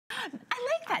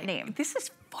that name? This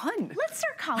is fun. Let's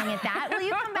start calling it that. Will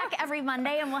you come back every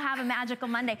Monday and we'll have a Magical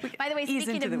Monday? By the way,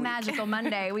 speaking of Magical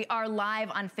Monday, we are live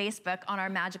on Facebook on our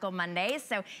Magical Mondays,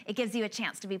 so it gives you a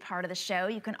chance to be part of the show.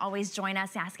 You can always join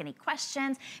us, ask any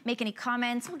questions, make any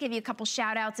comments. We'll give you a couple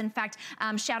shout outs. In fact,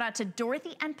 shout out to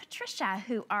Dorothy and Patricia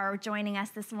who are joining us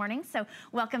this morning. So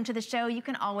welcome to the show. You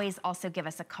can always also give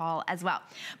us a call as well.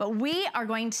 But we are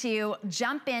going to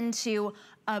jump into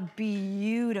a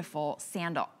beautiful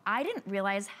sandal. I didn't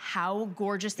realize how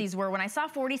gorgeous these were when I saw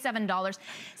 $47.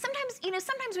 Sometimes, you know,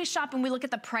 sometimes we shop and we look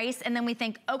at the price and then we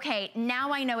think, okay,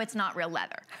 now I know it's not real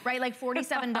leather, right? Like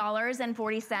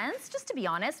 $47.40, just to be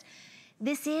honest.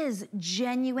 This is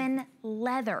genuine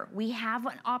leather. We have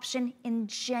an option in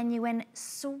genuine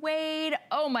suede.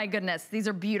 Oh my goodness, these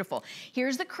are beautiful.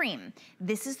 Here's the cream.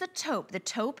 This is the taupe. The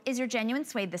taupe is your genuine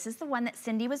suede. This is the one that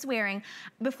Cindy was wearing.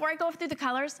 Before I go through the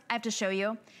colors, I have to show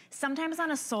you. Sometimes on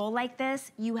a sole like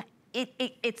this,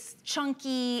 it's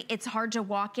chunky, it's hard to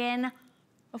walk in.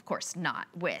 Of course not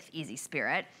with Easy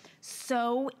Spirit.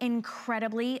 So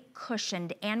incredibly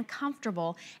cushioned and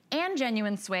comfortable and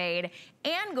genuine suede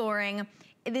and goring.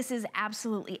 This is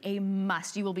absolutely a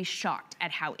must. You will be shocked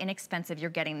at how inexpensive you're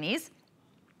getting these.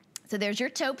 So there's your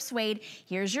taupe suede.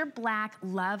 Here's your black.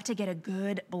 Love to get a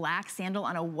good black sandal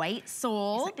on a white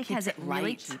sole because it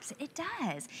really keeps it. It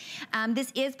does.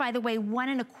 This is, by the way, 1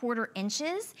 1/4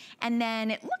 inches, and then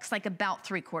it looks like about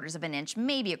 3/4 of an inch,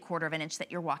 maybe 1/4 of an inch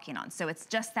that you're walking on. So it's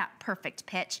just that perfect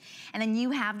pitch. And then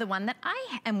you have the one that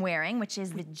I am wearing, which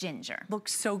is the ginger.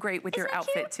 Looks so great with your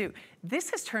outfit too.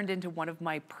 This has turned into one of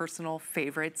my personal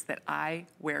favorites that I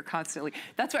wear constantly.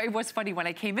 That's why it was funny when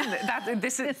I came in.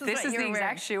 This is the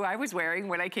exact shoe I was wearing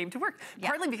when I came to work. Yeah.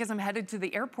 Partly because I'm headed to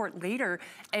the airport later,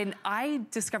 and I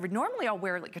discovered normally I'll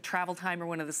wear like a travel time or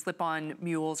one of the slip-on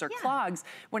mules or clogs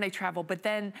when I travel, but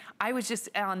then I was just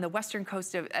on the western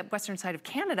side of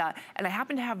Canada, and I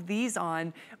happened to have these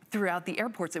on throughout the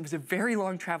airports. It was a very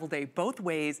long travel day both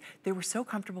ways. They were so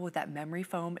comfortable with that memory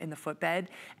foam in the footbed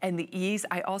and the ease.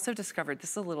 I also discovered, this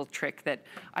is a little trick that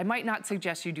I might not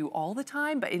suggest you do all the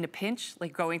time, but in a pinch,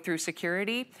 like going through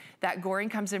security, that goring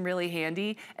comes in really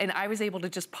handy. And I was able to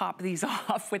just pop these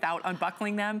off without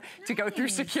unbuckling them to go through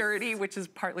security, which is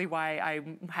partly why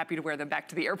I'm happy to wear them back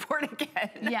to the airport again.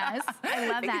 Yes, I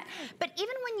love that. But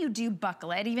even when you do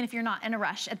buckle it, even if you're not in a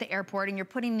rush at the airport and you're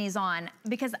putting these on,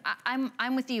 because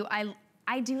I'm with you,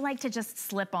 I do like to just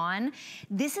slip on.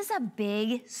 This is a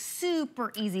big,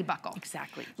 super easy buckle.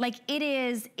 Exactly. Like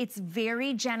it's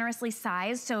very generously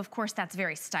sized, so of course that's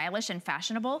very stylish and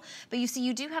fashionable. But you see,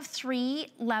 you do have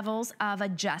 3 levels of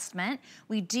adjustment.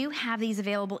 We do have these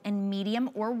available in medium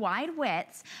or wide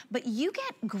widths, but you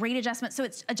get great adjustment, so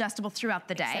it's adjustable throughout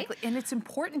the day. Exactly, and it's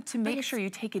important to make sure you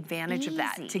take advantage of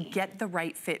that to get the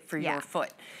right fit for your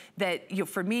foot. That, you know,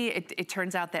 for me, it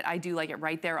turns out that I do like it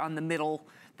right there on the middle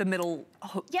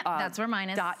that's where mine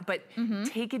is. Dot, but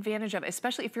take advantage of it,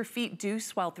 especially if your feet do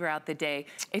swell throughout the day.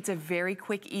 It's a very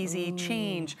quick, easy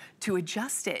change to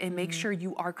adjust it and make sure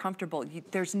you are comfortable.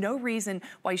 There's no reason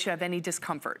why you should have any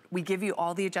discomfort. We give you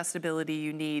all the adjustability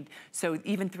you need, so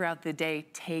even throughout the day,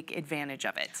 take advantage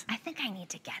of it. I think I need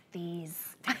to get these.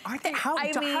 Aren't they? How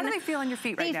do they feel on your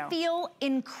feet right now? They feel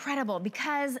incredible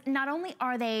because not only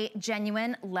are they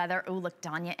genuine leather, oh look,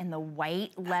 Danya in the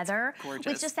white leather,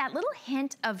 with just that little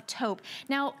hint of taupe.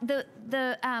 Now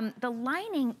the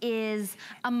lining is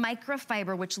a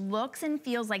microfiber, which looks and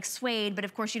feels like suede, but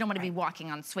of course you don't want to be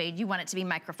walking on suede. You want it to be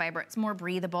microfiber. It's more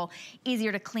breathable,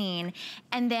 easier to clean,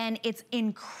 and then it's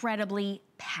incredibly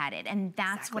padded, and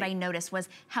that's what I noticed was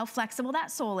how flexible that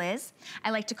sole is.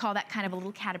 I like to call that kind of a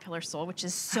little caterpillar sole, which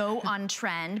is so on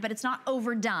trend, but it's not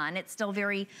overdone. It's still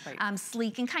very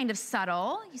sleek and kind of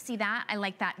subtle. You see that? I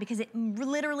like that because it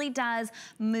literally does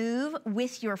move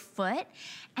with your foot.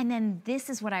 And then this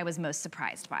is what I was most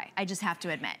surprised by. I just have to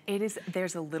admit.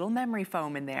 There's a little memory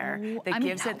foam in there that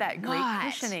gives it that great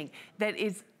cushioning that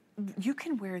is. You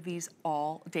can wear these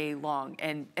all day long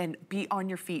and be on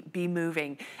your feet, be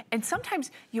moving. And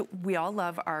sometimes we all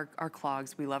love our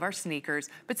clogs, we love our sneakers,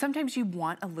 but sometimes you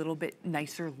want a little bit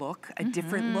nicer look, a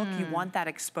different look. You want that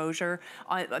exposure.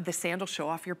 The sandals show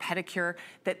off your pedicure,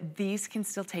 that these can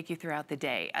still take you throughout the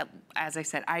day. As I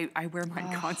said, I wear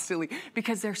mine constantly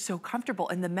because they're so comfortable,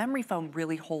 and the memory foam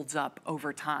really holds up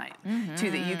over time too,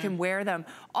 that you can wear them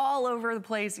all over the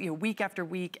place, week after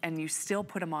week, and you still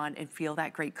put them on and feel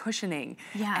that great cushioning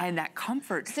and that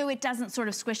comfort. So it doesn't sort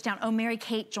of squish down. Oh, Mary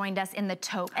Kate joined us in the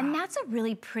taupe. And that's a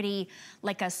really pretty,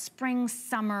 like a spring,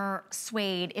 summer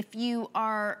suede. If you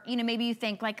are, you know, maybe you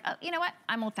think like, oh, you know what,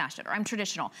 I'm old fashioned or I'm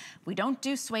traditional. We don't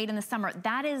do suede in the summer.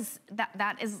 That is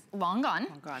long gone.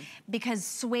 Long gone. Because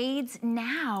suedes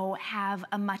now have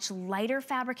a much lighter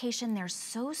fabrication. They're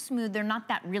so smooth. They're not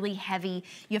that really heavy.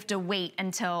 You have to wait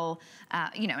until,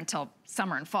 you know, until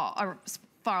summer and fall, or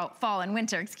fall and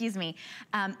winter, excuse me.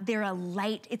 They're a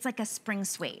light, it's like a spring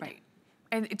suede. Right.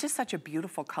 And it's just such a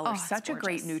beautiful color, such a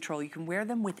great neutral. You can wear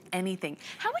them with anything.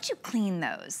 How would you clean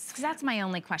those? Because that's my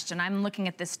only question. I'm looking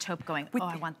at this taupe going, oh,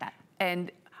 I want that.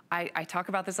 And I talk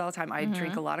about this all the time. I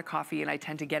drink a lot of coffee and I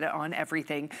tend to get it on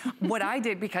everything. What I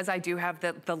did, because I do have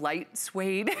the light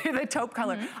suede, the taupe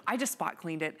color, I just spot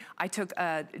cleaned it. I took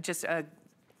just a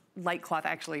light cloth,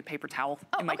 actually paper towel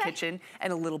in my kitchen,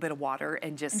 and a little bit of water,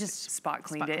 and just spot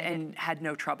cleaned it and had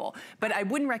no trouble. But I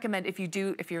wouldn't recommend, if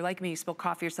you're like me, you spill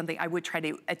coffee or something, I would try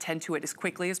to attend to it as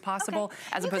quickly as possible,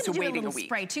 as opposed to waiting a week.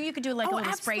 Spray too. You could do like a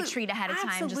little spray treat ahead of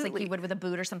time, just like you would with a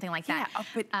boot or something like that.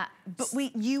 But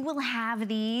you will have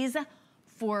these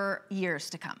for years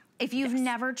to come. If you've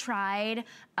never tried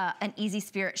an Easy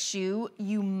Spirit shoe,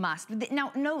 you must.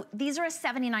 Now, no, these are a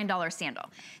 $79 sandal.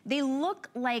 They look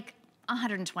like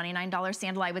 $129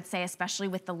 sandal, I would say, especially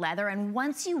with the leather. And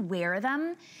once you wear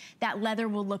them, that leather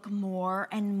will look more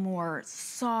and more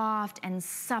soft and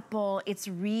supple. It's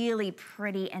really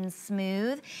pretty and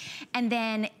smooth. And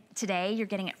then today, you're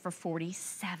getting it for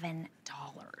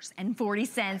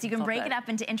 $47.40. You can break it up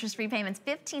into interest-free payments,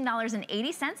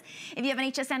 $15.80. If you have an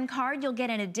HSN card, you'll get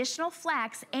an additional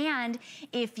flex. And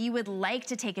if you would like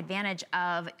to take advantage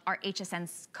of our HSN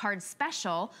card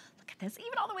special, this,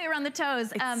 even all the way around the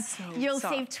toes, you'll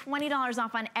save $20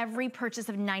 off on every purchase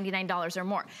of $99 or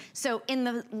more. So in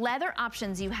the leather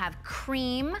options, you have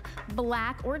cream,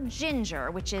 black, or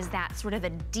ginger, which is that sort of a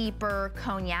deeper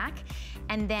cognac.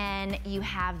 And then you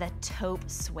have the taupe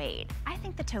suede. I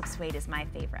think the taupe suede is my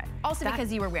favorite. Also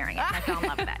because you were wearing it, and I fell in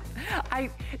love with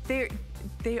it.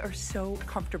 They are so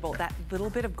comfortable. That little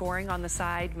bit of goring on the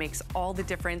side makes all the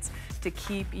difference to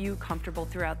keep you comfortable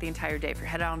throughout the entire day. If you're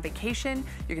headed out on vacation,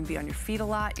 you're gonna be on your feet a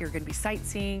lot, you're gonna be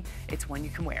sightseeing, it's one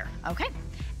you can wear. Okay,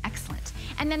 excellent.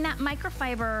 And then that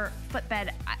microfiber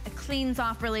footbed cleans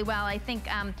off really well. I think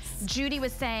Judy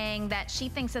was saying that she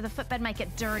thinks that the footbed might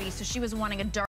get dirty, so she was wanting a dark